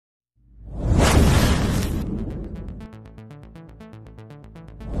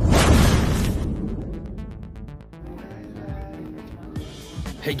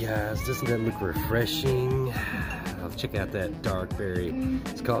Hey guys, doesn't that look refreshing? Check out that dark berry.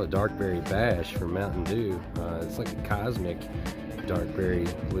 It's called a dark berry bash from Mountain Dew. It's like a cosmic dark berry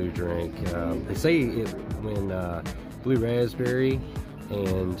blue drink. They say it when blue raspberry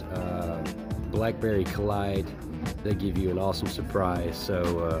and blackberry collide, they give you an awesome surprise.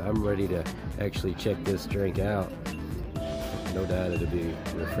 So I'm ready to actually check this drink out. No doubt it'll be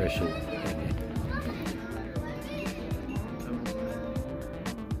refreshing.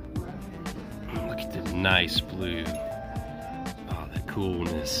 Nice blue. Oh, the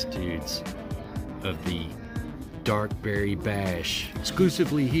coolness, dudes, of the dark berry bash,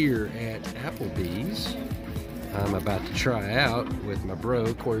 exclusively here at Applebee's. I'm about to try out with my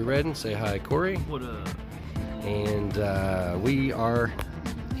bro Corey Redden. Say hi, Corey. What up? And we are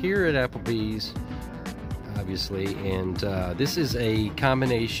here at Applebee's, obviously, and this is a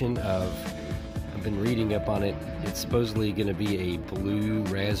combination of, I've been reading up on it, it's supposedly going to be a blue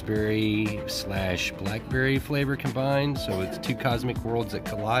raspberry / blackberry flavor combined, so it's two cosmic worlds that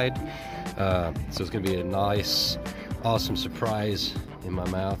collide. So it's going to be a nice, awesome surprise in my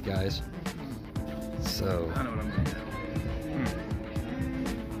mouth, guys. So I know what I'm gonna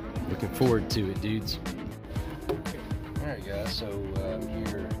do. Looking forward to it, dudes. Alright guys, so I'm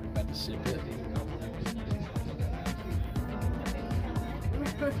here about to sip it.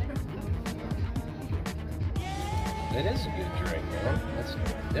 It is a good drink, man. That's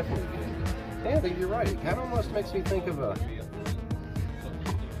definitely good. Yeah, but you're right. It kind of almost makes me think of a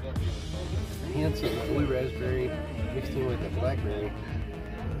hints of blue raspberry mixed in with the blackberry.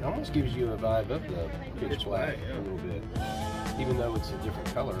 It almost gives you a vibe of the pitch black a little bit, even though it's a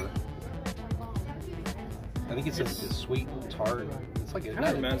different color. I think it's a sweet tart. It's like it kind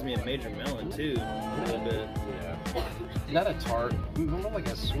of reminds me of Major Melon too, a little bit. Yeah. Not a tart, more like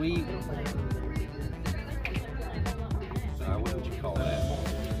a sweet. What would you call that?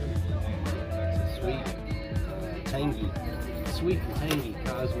 It's a sweet, tangy, sweet and tangy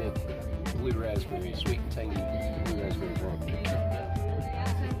cosmic blue raspberry, sweet and tangy blue raspberry drink.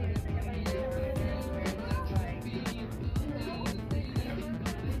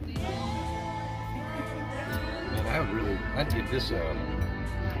 Man, I'd give this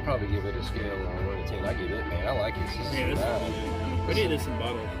I'd probably give it a scale on 1 to 10. I give it, man, I like it. This is a 9. We need this in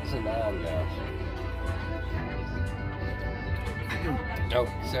bottles. It's a 9 now. Oh,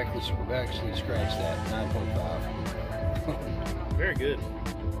 exactly. We've actually scratched that. 9.5. Very good.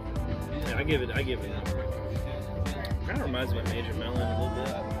 Yeah, I give it. Kind of reminds me of Major Melon a little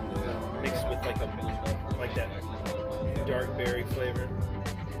bit, mixed with like that dark berry flavor.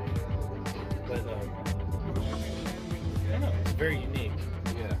 But I don't know. It's very unique.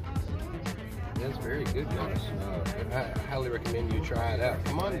 Yeah, that's very good, guys. I highly recommend you try it out.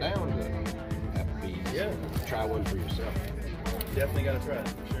 Come on down to Applebee's. Yeah. Try one for yourself. Definitely gotta try it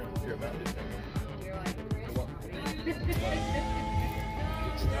for sure. If you're about it. Good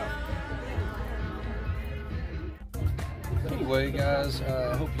stuff. Anyway, guys,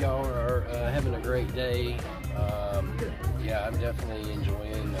 I hope y'all are having a great day. Yeah, I'm definitely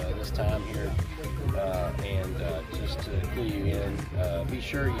enjoying this time here. And just to clue you in, be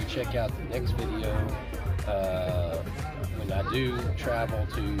sure you check out the next video when I do travel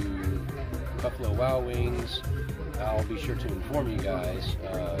to Buffalo Wild Wings. I'll be sure to inform you guys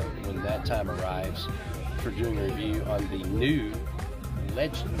when that time arrives for doing a review on the new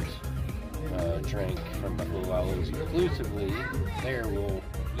Legend drink from Buffalo Wild Wings exclusively. There we'll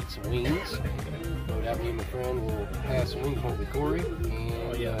eat some wings. No doubt me and my friend will have some wings with Corey,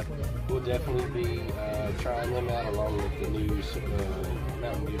 and we'll definitely be trying them out along with the new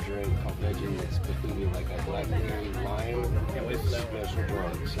Mountain Dew drink called Legend. It's completely like a blackberry lime special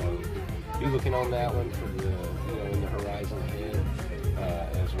drink. So be looking on that one for the in the horizon ahead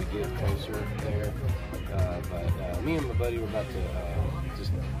as we get closer there. But me and my buddy were about to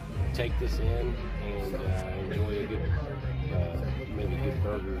just take this in and enjoy a good, maybe a good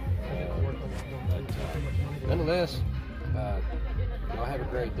burger. But nonetheless, y'all have a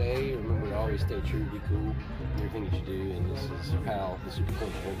great day. Remember to always stay true, be cool in everything that you do. And this is Pal, the Super Cool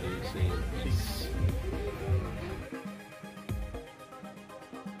Dude saying peace.